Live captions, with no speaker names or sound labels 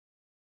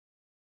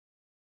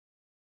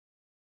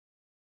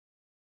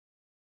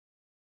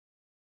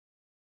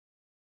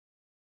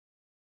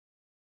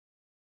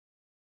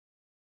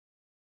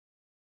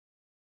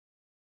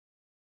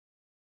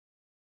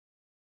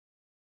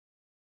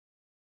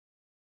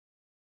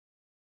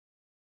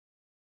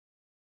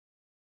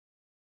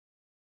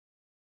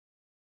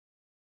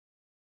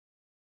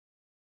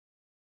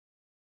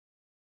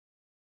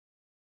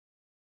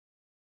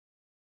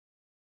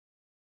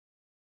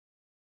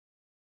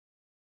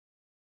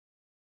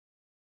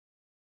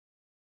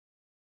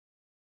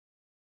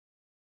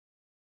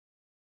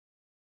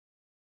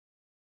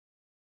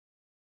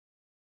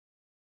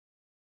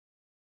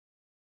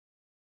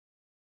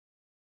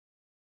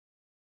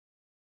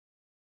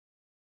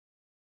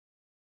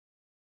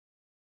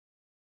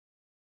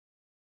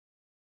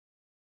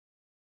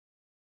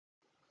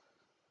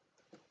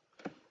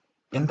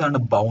എന്താണ്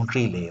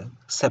boundary layer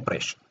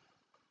separation?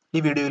 ഈ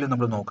വീഡിയോയിൽ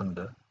നമ്മൾ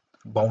നോക്കുന്നത്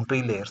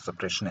ബൗണ്ടറി ലെയർ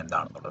സെപ്പറേഷൻ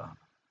എന്താണെന്നുള്ളതാണ്.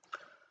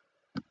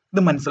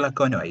 ഇത്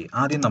മനസ്സിലാക്കാനുമായി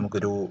ആദ്യം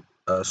നമുക്കൊരു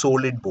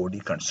സോളിഡ് ബോഡി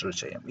കൺസിഡർ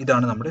ചെയ്യാം.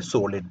 ഇതാണ് നമ്മുടെ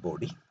സോളിഡ്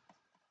ബോഡി.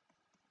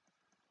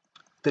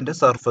 ഇതിന്റെ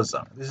സർഫസ്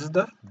ആണ്. This is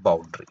the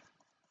boundary.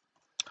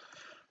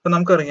 അപ്പൊ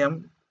നമുക്കറിയാം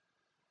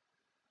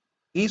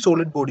ഈ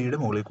സോളിഡ് ബോഡിയുടെ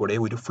മുകളിൽ കൂടെ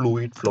ഒരു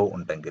ഫ്ലൂയിഡ് ഫ്ലോ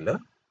ഉണ്ടെങ്കിൽ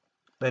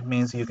that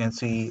means you can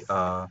see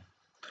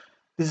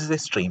this is A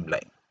stream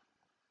line.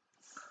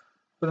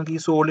 അപ്പോൾ നമുക്ക് ഈ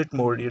സോളിഡ്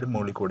ബോഡിയുടെ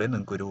മുകളിൽ കൂടെ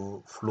നിങ്ങൾക്കൊരു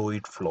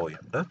ഫ്ലൂയിഡ് ഫ്ലോ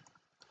ഉണ്ട്.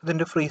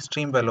 അതിൻ്റെ free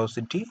stream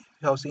velocity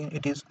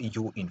it is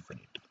U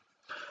infinity.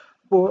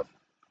 അപ്പോൾ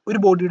ഒരു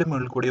ബോഡിയുടെ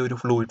മുകളിൽ കൂടെ ഒരു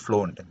ഫ്ലൂയിഡ് ഫ്ലോ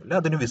ഉണ്ടെങ്കിൽ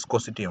അതിന്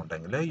വിസ്കോസിറ്റി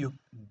ഉണ്ടെങ്കിൽ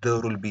there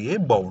will be A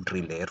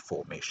boundary layer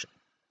formation.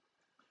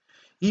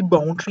 ഈ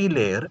boundary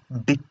layer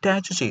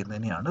detach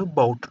ചെയ്യുന്നതിനെയാണ്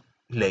boundary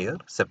layer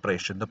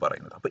separation എന്ന്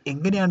പറയുന്നത്. അപ്പോൾ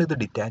എങ്ങനെയാണ് ഇത്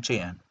ഡിറ്റാച്ച്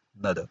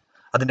ചെയ്യുന്നത്,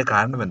 അതിൻ്റെ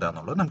കാരണം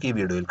എന്താണെന്നുള്ളത് നമുക്ക് ഈ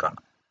വീഡിയോയിൽ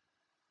കാണാം.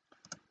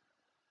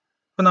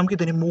 അപ്പോൾ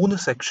നമുക്കിതിനെ 3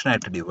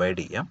 സെക്ഷനായിട്ട് ഡിവൈഡ്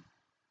ചെയ്യാം.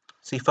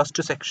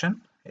 ഫസ്റ്റ് സെക്ഷൻ,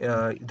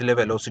 ഇതിലെ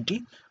വെലോസിറ്റി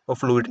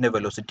ഫ്ലൂയിഡിൻ്റെ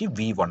വെലോസിറ്റി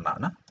v1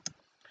 ആണ്.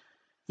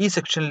 ഈ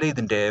സെക്ഷനിൽ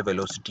ഇതിൻ്റെ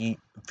വെലോസിറ്റി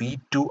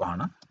v2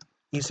 ആണ്.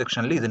 ഈ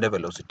സെക്ഷനിൽ ഇതിൻ്റെ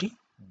വെലോസിറ്റി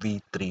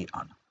v3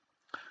 ആണ്.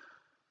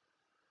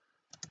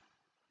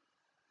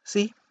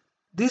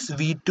 This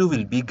v2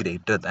 will be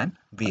greater than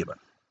v1.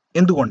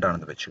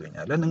 എന്തുകൊണ്ടാണെന്ന് വെച്ച്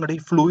കഴിഞ്ഞാൽ നിങ്ങളുടെ ഈ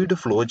ഫ്ലൂയിഡ്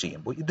ഫ്ലോ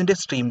ചെയ്യുമ്പോൾ ഇതിൻ്റെ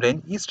സ്ട്രീം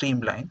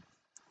ലൈൻ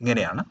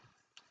ഇങ്ങനെയാണ്.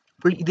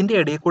 അപ്പോൾ ഇതിൻ്റെ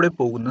ഇടയിൽ കൂടെ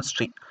പോകുന്ന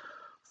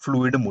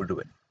ഫ്ലൂയിഡ്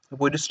മുഴുവൻ,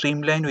 അപ്പോൾ ഒരു സ്ട്രീം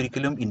ലൈൻ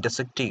ഒരിക്കലും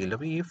ഇൻ്റർസെക്റ്റ് ചെയ്യില്ല.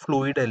 അപ്പോൾ ഈ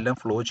ഫ്ലൂയിഡ് എല്ലാം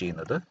ഫ്ലോ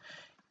ചെയ്യുന്നത്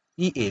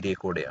ഈ ഏരിയ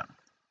കൂടെയാണ്.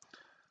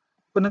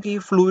 അപ്പോൾ നമുക്ക് ഈ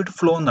ഫ്ലൂയിഡ്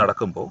ഫ്ലോ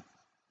നടക്കുമ്പോൾ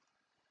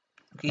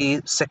ഈ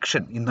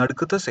സെക്ഷൻ, ഈ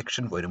നടുക്കത്തെ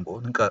സെക്ഷൻ വരുമ്പോൾ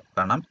നിങ്ങൾക്ക്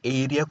കാണാം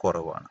ഏരിയ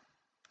കുറവാണ്.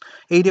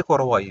 ഏരിയ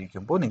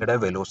കുറവായിരിക്കുമ്പോൾ നിങ്ങളുടെ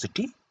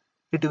വെലോസിറ്റി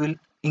ഇറ്റ് വിൽ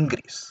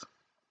ഇൻക്രീസ്.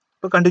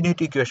 ഇപ്പോൾ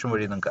കണ്ടിന്യൂറ്റി ഇക്വേഷൻ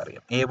വഴി നിങ്ങൾക്ക്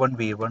അറിയാം a1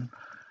 v1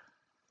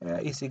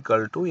 is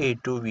equal to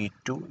a2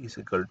 v2 is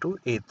equal to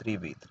a3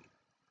 v3.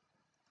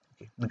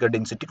 നിങ്ങൾക്ക്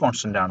ഡെൻസിറ്റി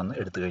കോൺസ്റ്റന്റ് ആണെന്ന്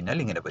എടുത്തു കഴിഞ്ഞാൽ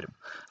ഇങ്ങനെ വരും.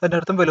 അതിൻ്റെ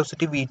അർത്ഥം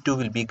velocity v2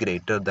 will be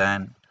greater than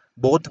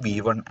both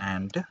v1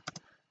 and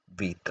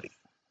v3.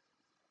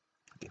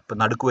 ഇപ്പം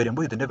നടുക്ക്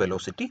വരുമ്പോൾ ഇതിൻ്റെ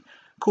വെലോസിറ്റി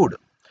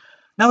കൂടും.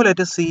 Now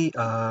let us see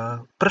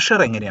pressure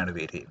എങ്ങനെയാണ്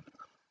വേരി ചെയ്യുന്നത്.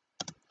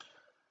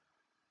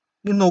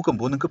 ഇത്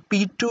നോക്കുമ്പോൾ നിങ്ങൾക്ക്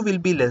p2 will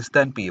be less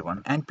than p1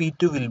 and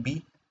p2 will be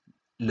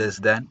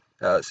less than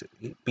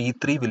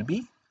p3 will be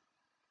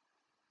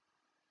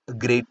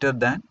greater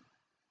than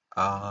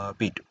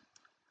p2.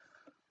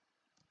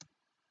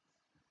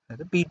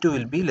 p2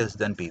 will be less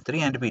than p3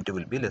 and p2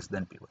 will be less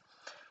than p1.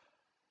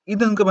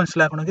 ഇത് നിങ്ങൾക്ക്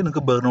മനസ്സിലാക്കണമെങ്കിൽ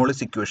നിങ്ങൾക്ക്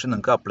Bernoulli's equation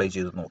നിങ്ങൾക്ക് apply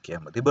ചെയ്ത് നോക്കിയാൽ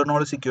മതി.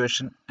 Bernoulli's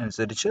equation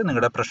അനുസരിച്ച്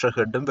നിങ്ങളുടെ pressure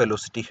ഹെഡും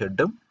velocity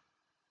ഹെഡും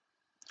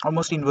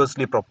almost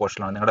inversely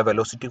proportional ആണ്. നിങ്ങളുടെ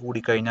വെലോസിറ്റി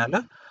കൂടിക്കഴിഞ്ഞാൽ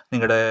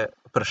നിങ്ങളുടെ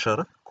പ്രഷർ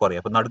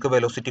കുറയും. അപ്പോൾ നടുക്ക്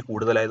വെലോസിറ്റി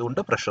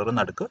കൂടുതലായതുകൊണ്ട് പ്രഷർ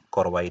നടുക്ക്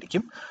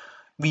കുറവായിരിക്കും.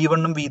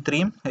 v1ഉം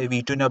v3യും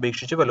v2നെ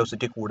അപേക്ഷിച്ച്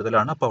വെലോസിറ്റി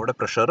കൂടുതലാണ്. അപ്പോൾ അവിടെ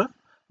പ്രഷർ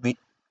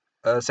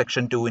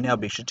സെക്ഷൻ 2നെ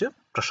അപേക്ഷിച്ച്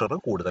പ്രഷർ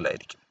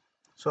കൂടുതലായിരിക്കും.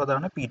 സോ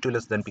അതാണ് p2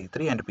 less than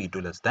p3 and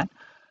p2 less than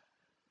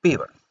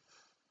p1.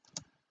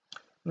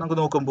 നമുക്ക്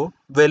നോക്കുമ്പോൾ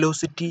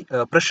വെലോസിറ്റി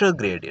പ്രഷർ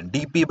ഗ്രേഡിയൻ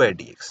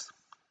dp/dx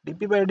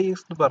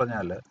എന്ന്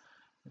പറഞ്ഞാൽ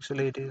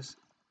actually it is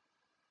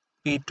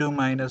p2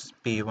 minus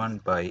p1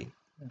 by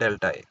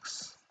delta X.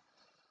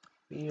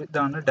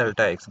 ഇതാണ്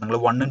ഡെൽറ്റ എക്സ്. നിങ്ങൾ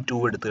 1 ഉം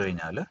 2 എടുത്തു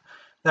കഴിഞ്ഞാൽ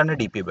ഇതാണ്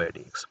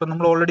dp/dx. അപ്പോൾ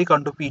നമ്മൾ ഓൾറെഡി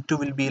കണ്ടു p2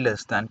 will be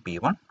less than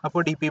p1.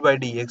 അപ്പോൾ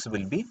dp/dx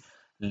will be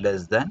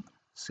less than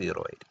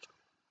 0 ആയിരിക്കും.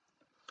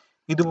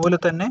 ഇതുപോലെ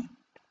തന്നെ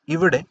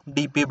ഇവിടെ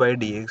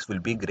dp/dx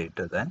will be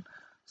greater than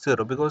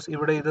 0 because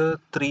ഇവിടെ ഇത്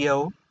 3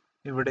 ആവും,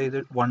 ഇവിടെ ഇത്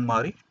 1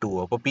 മാറി 2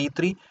 ആവും. അപ്പോൾ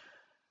p3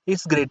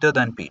 is greater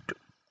than p2.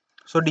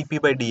 So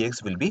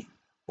dp/dx will be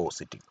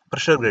positive.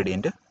 Pressure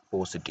gradient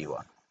positive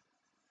ആണ്.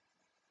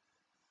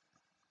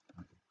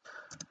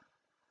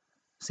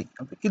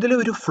 ഇതിൽ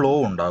ഒരു ഫ്ലോ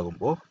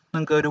ഉണ്ടാകുമ്പോൾ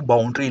നിങ്ങൾക്ക് ഒരു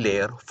ബൗണ്ടറി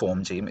ലെയർ ഫോം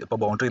ചെയ്യും. ഇപ്പോൾ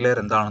ബൗണ്ടറി ലെയർ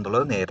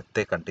എന്താണെന്നുള്ളത്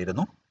നേരത്തെ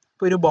കണ്ടിരുന്നു.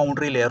 ഇപ്പോൾ ഒരു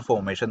ബൗണ്ടറി ലെയർ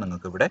ഫോർമേഷൻ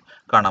നിങ്ങൾക്ക് ഇവിടെ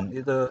കാണാം.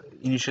 ഇത്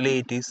initially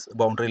it is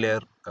boundary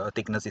layer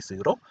thickness is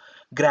 0,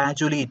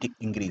 gradually it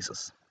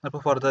increases.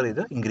 അപ്പോൾ ഫർദർ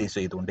ഇത് ഇൻക്രീസ്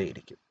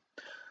ചെയ്തുകൊണ്ടേയിരിക്കും.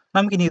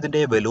 നമുക്കിനി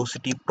ഇതിൻ്റെ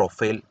വെലോസിറ്റി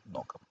പ്രൊഫൈൽ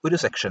നോക്കാം. ഒരു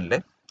സെക്ഷനിലെ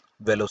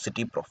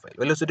വെലോസിറ്റി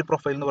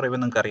പ്രൊഫൈൽ എന്ന്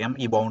പറയുമ്പോൾ നിങ്ങൾക്കറിയാം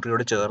ഈ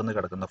ബൗണ്ടറിയോട് ചേർന്ന്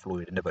കിടക്കുന്ന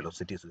ഫ്ലൂയിഡിൻ്റെ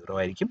വെലോസിറ്റി 0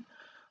 ആയിരിക്കും.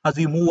 As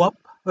you move up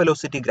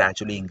velocity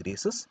gradually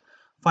increases.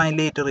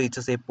 Finally it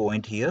reaches A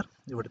point here.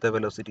 ഇവിടുത്തെ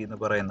വെലോസിറ്റി എന്ന്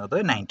പറയുന്നത്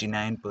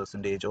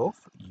 99% ഓഫ്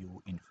യു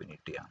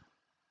ഇൻഫിനിറ്റി ആണ്.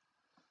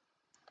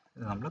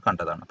 ഇത് നമ്മൾ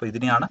കണ്ടതാണ്. അപ്പോൾ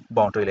ഇതിനെയാണ്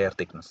ബൗണ്ടറി ലെയർ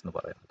തിക്നെസ് എന്ന്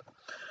പറയുന്നത്.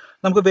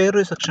 നമുക്ക്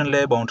വേറൊരു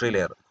സെക്ഷനിലെ ബൗണ്ടറി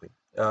ലെയർ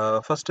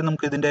ഫസ്റ്റ്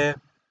നമുക്ക് ഇതിൻ്റെ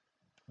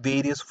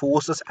various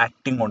forces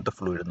acting on the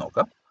fluid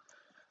നോക്കാം.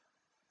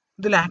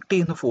 ഇതിൽ ആക്ട്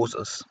ചെയ്യുന്ന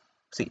ഫോഴ്സസ്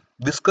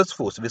വിസ്കസ്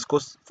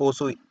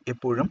ഫോഴ്സ്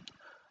എപ്പോഴും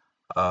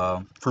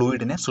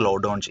ഫ്ലൂയിഡിനെ സ്ലോ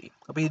ഡൗൺ ചെയ്യും.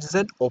 അപ്പോൾ it is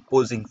an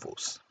opposing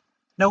force.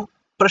 Now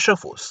pressure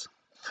force.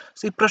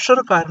 Pressure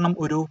കാരണം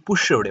ഒരു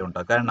പുഷ് എവിടെ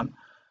ഉണ്ടാകും. കാരണം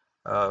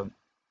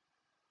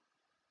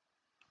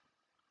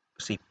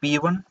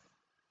p1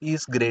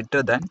 is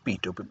greater than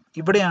p2.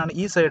 ഇവിടെയാണ്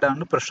ഈ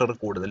സൈഡാണ് പ്രഷർ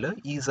കൂടുതൽ,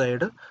 ഈ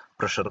സൈഡ്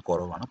പ്രഷർ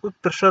കുറവാണ്. അപ്പോൾ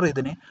പ്രഷർ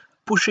ഇതിനെ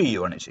പുഷ്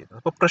ചെയ്യുകയാണ് ചെയ്യുന്നത്.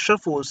 അപ്പോൾ പ്രഷർ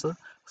ഫോഴ്സ്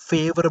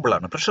ഫേവറബിൾ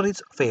ആണ്. Pressure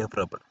is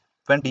favourable.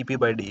 when dp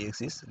by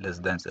dx is less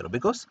than 0,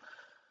 because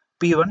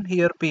p1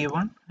 here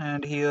p1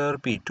 and here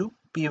p2,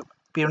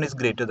 p1 is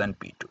greater than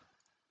p2.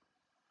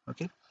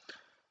 Okay,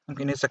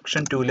 നമുക്ക് ഇനി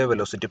സെക്ഷൻ 2ലെ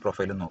വെലോസിറ്റി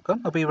പ്രൊഫൈൽ നോക്കാം.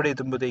 അപ്പോൾ ഇവിടെ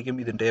എത്തുമ്പോഴത്തേക്കും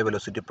ഇതിൻ്റെ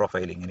വെലോസിറ്റി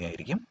പ്രൊഫൈൽ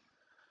ഇങ്ങനെയായിരിക്കും.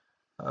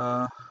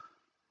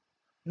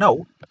 Now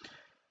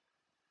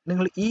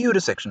നിങ്ങൾ ഈ ഒരു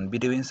സെക്ഷൻ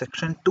ബിറ്റ്വീൻ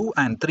സെക്ഷൻ 2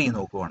 and 3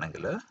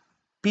 നോക്കുകയാണെങ്കിൽ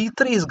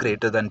p3 is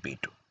greater than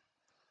p2.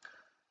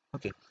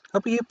 Okay,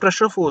 അപ്പോൾ ഈ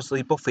പ്രഷർ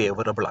ഫോഴ്സ് ഇപ്പോൾ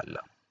ഫേവറബിൾ അല്ല.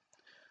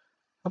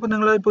 അപ്പോൾ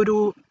നിങ്ങൾ ഇപ്പോൾ ഒരു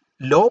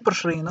ലോ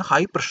പ്രഷറിൽ നിന്ന്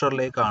ഹൈ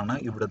പ്രഷറിലേക്കാണ്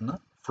ഇവിടുന്ന്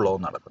ഫ്ലോ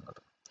നടക്കുന്നത്.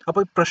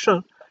 അപ്പോൾ pressure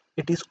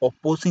it is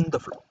opposing the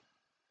flow.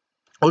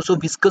 Also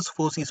viscous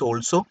force is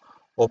also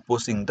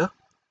opposing the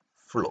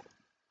flow.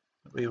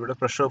 അപ്പോൾ ഇവിടെ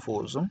പ്രഷർ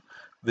ഫോഴ്സും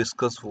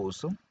വിസ്കസ്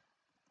ഫോഴ്സും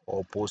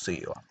ഓപ്പോസ്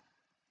ചെയ്യുകയാണ്.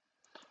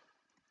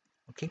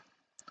 Okay,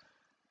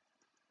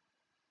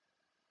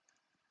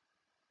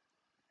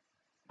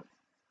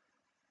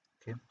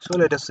 okay, so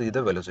let us see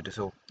the velocity.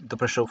 So the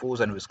pressure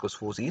force and viscous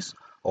force is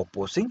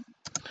opposing.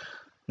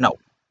 Now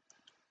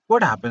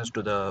what happens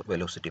to the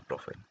velocity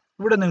profile?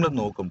 ഇവിടെ നിങ്ങൾ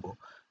നോക്കുമ്പോൾ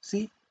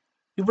see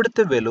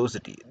ഇവിടുത്തെ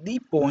velocity, ഈ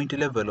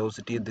പോയിന്റിലെ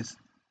വെലോസിറ്റി ദിസ്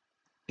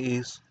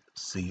ഈസ്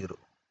 0.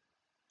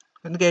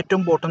 എനിക്ക്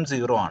ഏറ്റവും ബോട്ടം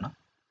 0 ആണ്.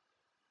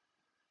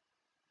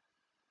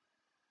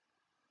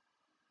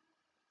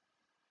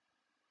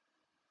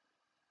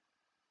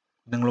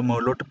 നിങ്ങൾ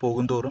മുകളിലോട്ട്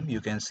പോകും തോറും you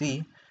can see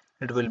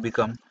it will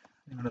become,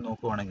 നിങ്ങൾ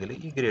നോക്കുവാണെങ്കിൽ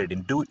ഈ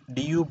gradient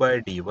du by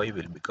dy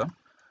will become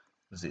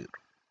 0.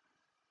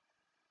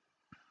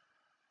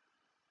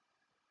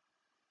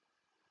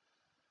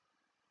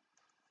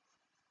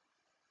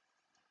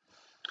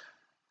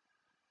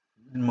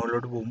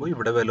 മുകളിലോട്ട് പോകുമ്പോൾ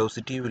ഇവിടെ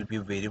velocity will be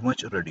very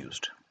much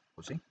reduced.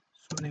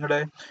 So നിങ്ങളുടെ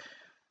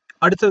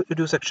അടുത്ത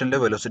ഒരു സെക്ഷനിലെ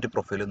വെലോസിറ്റി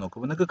പ്രൊഫൈൽ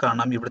നോക്കുമ്പോൾ നിങ്ങൾക്ക്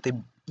കാണാം ഇവിടുത്തെ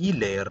ഈ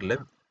ലെയറിലെ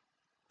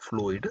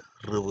ഫ്ലൂയിഡ്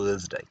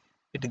റിവേഴ്സ്ഡ് ആയി,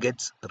 ഇറ്റ്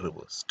ഗെറ്റ്സ്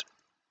റിവേഴ്സ്ഡ്.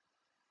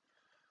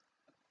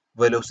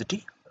 വെലോസിറ്റി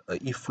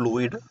ഈ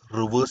ഫ്ലൂയിഡ്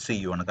റിവേഴ്സ്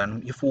ചെയ്യുവാണ്, കാരണം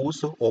ഈ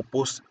ഫോഴ്സ്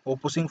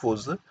ഓപ്പോസിങ്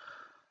ഫോഴ്സ്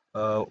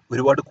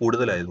ഒരുപാട്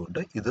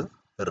കൂടുതലായതുകൊണ്ട് ഇത്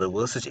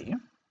റിവേഴ്സ്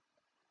ചെയ്യും.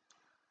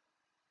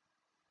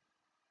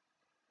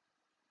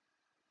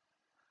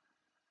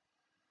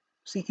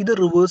 ഇത്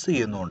റിവേഴ്സ്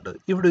ചെയ്യുന്നതുകൊണ്ട്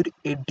ഇവിടെ ഒരു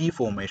എഡി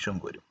ഫോർമേഷൻ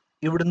വരും.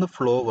 ഇവിടുന്ന്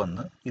ഫ്ലോ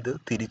വന്ന് ഇത്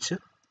തിരിച്ച്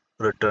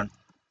റിട്ടേൺ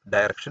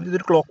ഡയറക്ഷൻ,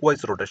 ഇതൊരു ക്ലോക്ക്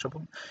വൈസ് റൊട്ടേഷൻ.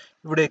 അപ്പം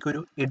ഇവിടേക്ക്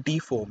ഒരു എഡി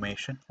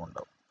ഫോർമേഷൻ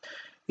ഉണ്ടാവും.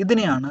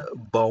 ഇതിനെയാണ്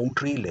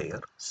ബൗണ്ടറി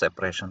ലെയർ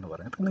സെപ്പറേഷൻ എന്ന്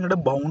പറയുന്നത്. അപ്പം നിങ്ങളുടെ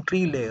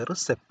ബൗണ്ടറി ലെയർ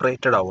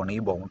സെപ്പറേറ്റഡ് ആവുകയാണ്, ഈ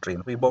ബൗണ്ടറി.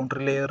 അപ്പോൾ ഈ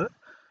ബൗണ്ടറി ലെയർ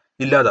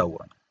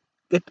ഇല്ലാതാവുകയാണ്,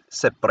 ഗെറ്റ്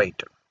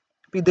സെപ്പറേറ്റഡ്.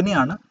 അപ്പം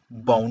ഇതിനെയാണ്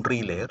ബൗണ്ടറി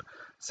ലെയർ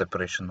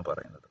സെപ്പറേഷൻ എന്ന്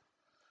പറയുന്നത്.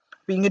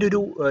 അപ്പം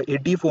ഇങ്ങനൊരു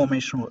എഡി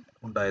ഫോർമേഷൻ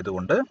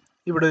ഉണ്ടായതുകൊണ്ട്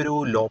ഇവിടെ ഒരു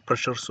ലോ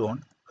പ്രഷർ സോൺ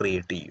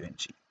ക്രിയേറ്റ് ചെയ്യുകയും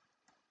ചെയ്യും.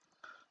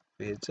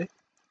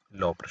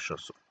 ലോ പ്രഷർ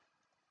സോൺ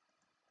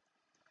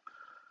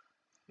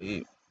ഈ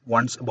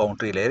once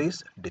boundary layer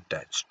is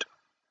detached.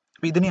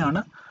 അപ്പം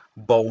ഇതിനെയാണ്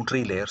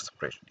ബൗണ്ടറി ലെയർ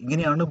സെപ്പറേഷൻ.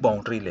 ഇങ്ങനെയാണ്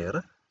ബൗണ്ടറി ലെയർ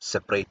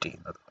സെപ്പറേറ്റ്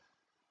ചെയ്യുന്നത്.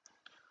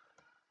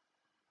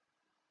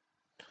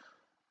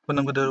 അപ്പം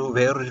നമുക്കിതൊരു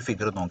വേറൊരു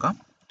ഫിഗർ നോക്കാം.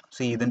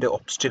 സി ഇതിൻ്റെ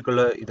ഒബ്സ്റ്റക്കിൾ,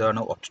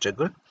 ഇതാണ്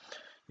obstacle.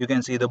 You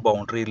can see the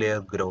boundary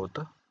layer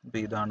growth.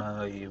 അപ്പം ഇതാണ്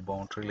ഈ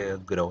boundary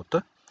layer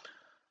growth.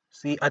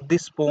 C at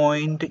this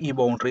point ഈ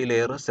ബൗണ്ടറി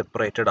ലെയർ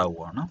സെപ്പറേറ്റഡ്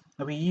ആവുകയാണ്.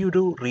 അപ്പോൾ ഈ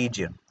ഒരു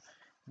റീജിയൻ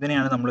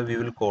ഇതിനെയാണ് നമ്മൾ we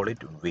will call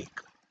it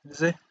wake.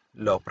 It's A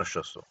low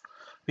pressure zone.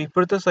 അപ്പോൾ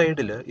ഇപ്പോഴത്തെ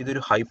സൈഡിൽ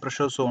ഇതൊരു ഹൈ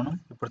പ്രഷർ സോണും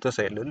ഇപ്പോഴത്തെ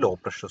സൈഡിൽ ലോ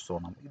പ്രഷർ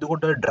സോണും.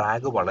 ഇതുകൊണ്ട്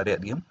ഡ്രാഗ്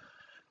വളരെയധികം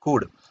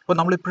കൂടും. അപ്പോൾ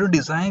നമ്മളിപ്പോഴും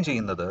ഡിസൈൻ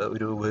ചെയ്യുന്നത്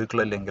ഒരു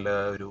വെഹിക്കിൾ അല്ലെങ്കിൽ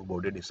ഒരു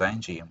ബോഡി ഡിസൈൻ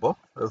ചെയ്യുമ്പോൾ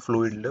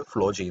ഫ്ലൂയിഡിൽ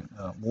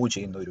മൂവ്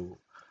ചെയ്യുന്ന ഒരു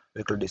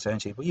വെഹിക്കിൾ ഡിസൈൻ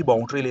ചെയ്യുമ്പോൾ ഈ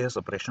ബൗണ്ടറി ലെയർ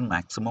സെപ്പറേഷൻ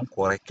മാക്സിമം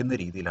കുറയ്ക്കുന്ന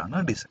രീതിയിലാണ്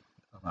ഡിസൈൻ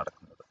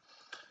നടക്കുന്നത്.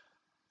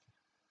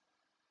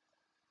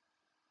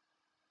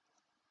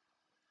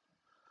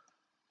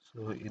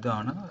 സോ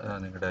ഇതാണ്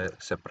നിങ്ങളുടെ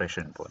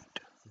separation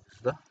point.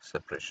 The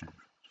separation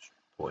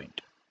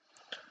point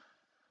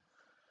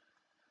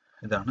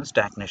ഇതാണ്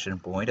സ്റ്റാഗ്നേഷൻ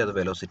പോയിന്റ്. അത്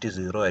വെലോസിറ്റി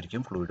 0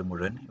 ആയിരിക്കും. ഫ്ലൂയിഡ്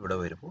മുഴുവൻ ഇവിടെ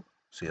വരുമ്പോൾ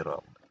 0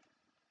 ആവും.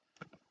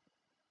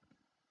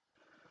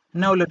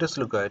 Now let us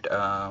look at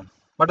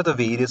what are the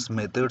various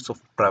methods of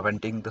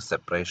preventing the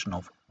separation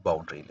of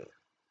boundary layer.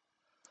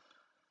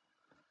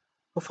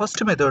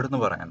 First method എന്ന്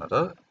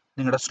പറയുന്നത്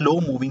നിങ്ങളുടെ സ്ലോ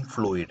മൂവിങ്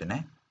ഫ്ലൂയിഡിനെ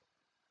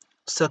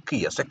സക്ക്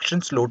ചെയ്യുക, സെക്ഷൻ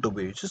സ്ലോട്ട്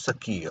ഉപയോഗിച്ച്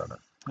സക്ക് ചെയ്യുകയാണ്.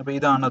 അപ്പോൾ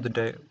ഇതാണ്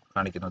അതിൻ്റെ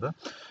കാണിക്കുന്നത്.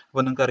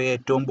 അപ്പോൾ നിങ്ങൾക്കറിയാം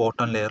ഏറ്റവും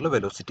ബോട്ടം ലെയറിൽ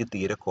വെലോസിറ്റി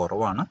തീരെ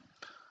കുറവാണ്.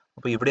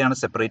 അപ്പോൾ ഇവിടെയാണ്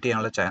സെപ്പറേറ്റ്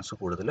ചെയ്യാനുള്ള ചാൻസ്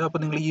കൂടുതൽ. അപ്പോൾ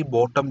നിങ്ങൾ ഈ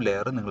ബോട്ടം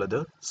ലെയർ നിങ്ങളിത്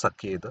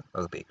സക്ക് ചെയ്ത്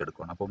അകത്തേക്ക്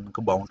എടുക്കുകയാണ്. അപ്പോൾ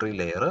നിങ്ങൾക്ക് ബൗണ്ടറി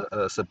ലെയർ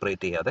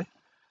സെപ്പറേറ്റ് ചെയ്യാതെ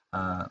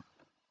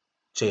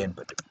ചെയ്യാൻ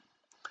പറ്റും.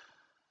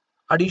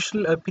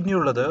 അഡീഷണൽ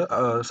പിന്നെയുള്ളത്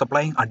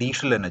സപ്ലൈയിങ്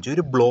അഡീഷണൽ എനർജി.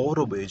 ഒരു ബ്ലോവർ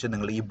ഉപയോഗിച്ച്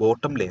നിങ്ങൾ ഈ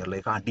ബോട്ടം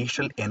ലെയറിലേക്ക്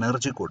അഡീഷണൽ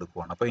എനർജി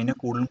കൊടുക്കുകയാണ്. അപ്പോൾ ഇതിനെ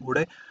കൂടുതലും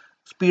കൂടെ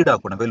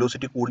സ്പീഡാക്കണം,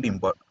 വെലോസിറ്റി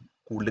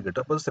കൂടുതൽ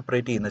കിട്ടും. അപ്പോൾ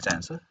സെപ്പറേറ്റ് ചെയ്യുന്ന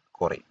ചാൻസ്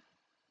കുറയും.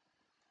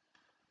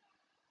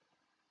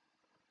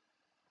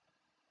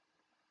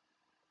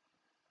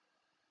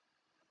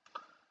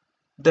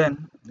 ദെൻ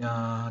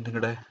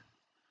നിങ്ങളുടെ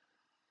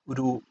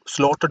ഒരു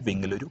സ്ലോട്ടഡ്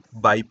വിങ്ങിൽ ഒരു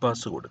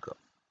ബൈപ്പാസ് കൊടുക്കുക.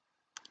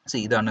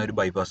 ഇതാണ് ഒരു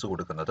ബൈപ്പാസ്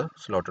കൊടുക്കുന്നത്,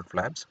 സ്ലോട്ടഡ്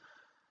ഫ്ലാപ്സ്.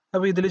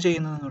 അപ്പോൾ ഇതിൽ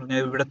ചെയ്യുന്നതെന്ന്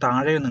പറഞ്ഞാൽ ഇവിടെ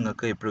താഴെ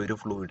നിങ്ങൾക്ക് എപ്പോഴും ഒരു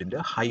ഫ്ലൂയിഡിൻ്റെ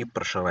ഹൈ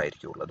പ്രഷർ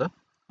ആയിരിക്കും ഉള്ളത്.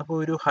 അപ്പോൾ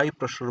ഒരു ഹൈ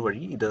പ്രഷർ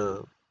വഴി ഇത്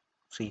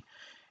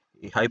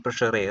ഈ ഹൈ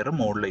പ്രഷർ എയർ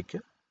മുകളിലേക്ക്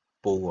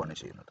പോവുകയാണ്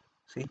ചെയ്യുന്നത്.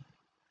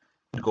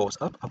 It goes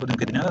up. അപ്പോൾ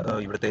നിങ്ങൾക്ക് ഇതിന്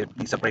ഇവിടുത്തെ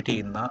ഈ സെപ്പറേറ്റ്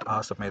ചെയ്യുന്ന ആ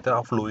സമയത്ത് ആ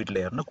ഫ്ലൂയിഡ്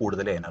ലെയറിന്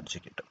കൂടുതൽ എനർജി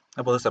കിട്ടും.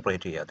 അപ്പോൾ അത്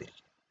സെപ്പറേറ്റ്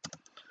ചെയ്യാതിരിക്കും.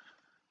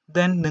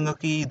 ദെൻ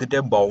നിങ്ങൾക്ക് ഈ ഇതിൻ്റെ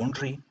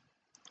ബൗണ്ടറി,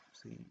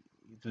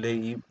 ഇതിലെ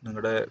ഈ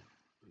നിങ്ങളുടെ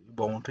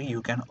boundary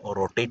you can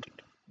rotate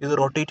it. ഇത്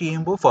റൊട്ടേറ്റ്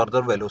ചെയ്യുമ്പോൾ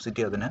ഫർദർ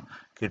വെലോസിറ്റി അതിന്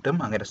കിട്ടും.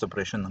 അങ്ങനെ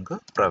സെപ്പറേഷൻ നിങ്ങൾക്ക്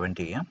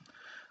പ്രിവെൻറ്റ് ചെയ്യാം.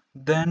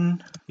 Then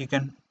you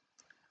can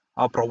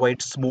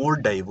provide small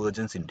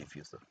divergence in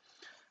diffuser.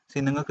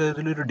 നിങ്ങൾക്ക്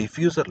ഇതിലൊരു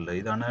ഡിഫ്യൂസറിൽ,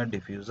 ഇതാണ്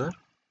ഡിഫ്യൂസർ.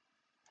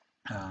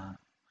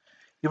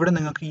 ഇവിടെ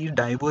നിങ്ങൾക്ക് ഈ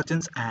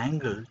ഡൈവേർജൻസ്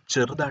ആംഗിൾ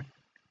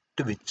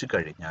ചെറുതായിട്ട് വെച്ച്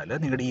കഴിഞ്ഞാൽ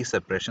നിങ്ങളുടെ ഈ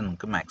സെപ്പറേഷൻ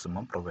നിങ്ങൾക്ക്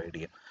മാക്സിമം പ്രൊവൈഡ്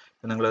ചെയ്യാം.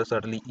 നിങ്ങൾ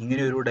സഡൻലി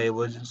ഇങ്ങനെ ഒരു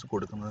ഡൈവേർജൻസ്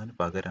കൊടുക്കുന്നതിന്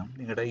പകരം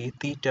നിങ്ങളുടെ ഈ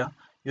തീറ്റ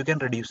യു ക്യാൻ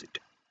റെഡ്യൂസ്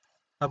ഇറ്റ്.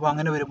 അപ്പോൾ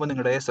അങ്ങനെ വരുമ്പോൾ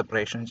നിങ്ങളുടെ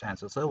സെപ്പറേഷൻ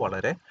ചാൻസസ്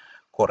വളരെ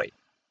കുറയും.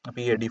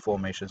 അപ്പോൾ ഈ എഡി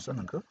ഫോർമേഷൻസ്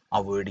നിങ്ങൾക്ക്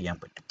അവോയ്ഡ് ചെയ്യാൻ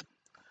പറ്റും.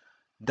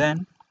 Then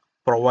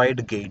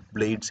provide gate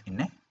blades in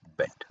A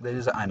bend. That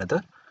is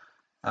another.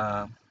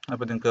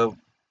 അപ്പോൾ നിങ്ങൾക്ക്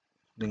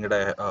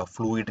നിങ്ങളുടെ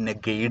ഫ്ലൂയിഡിനെ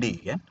ഗൈഡ്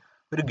ചെയ്യാൻ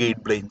ഒരു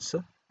ഗേറ്റ് ബ്ലേഡ്സ്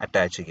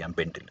അറ്റാച്ച് ചെയ്യാം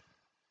ബെൻഡിൽ.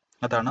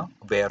 അതാണ്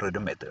വേറൊരു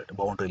മെത്തേഡ്,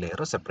 ബൗണ്ടറി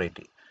ലെയർ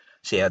സെപ്പറേറ്റ്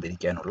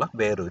ചെയ്യാതിരിക്കാനുള്ള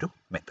വേറൊരു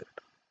മെത്തേഡ്.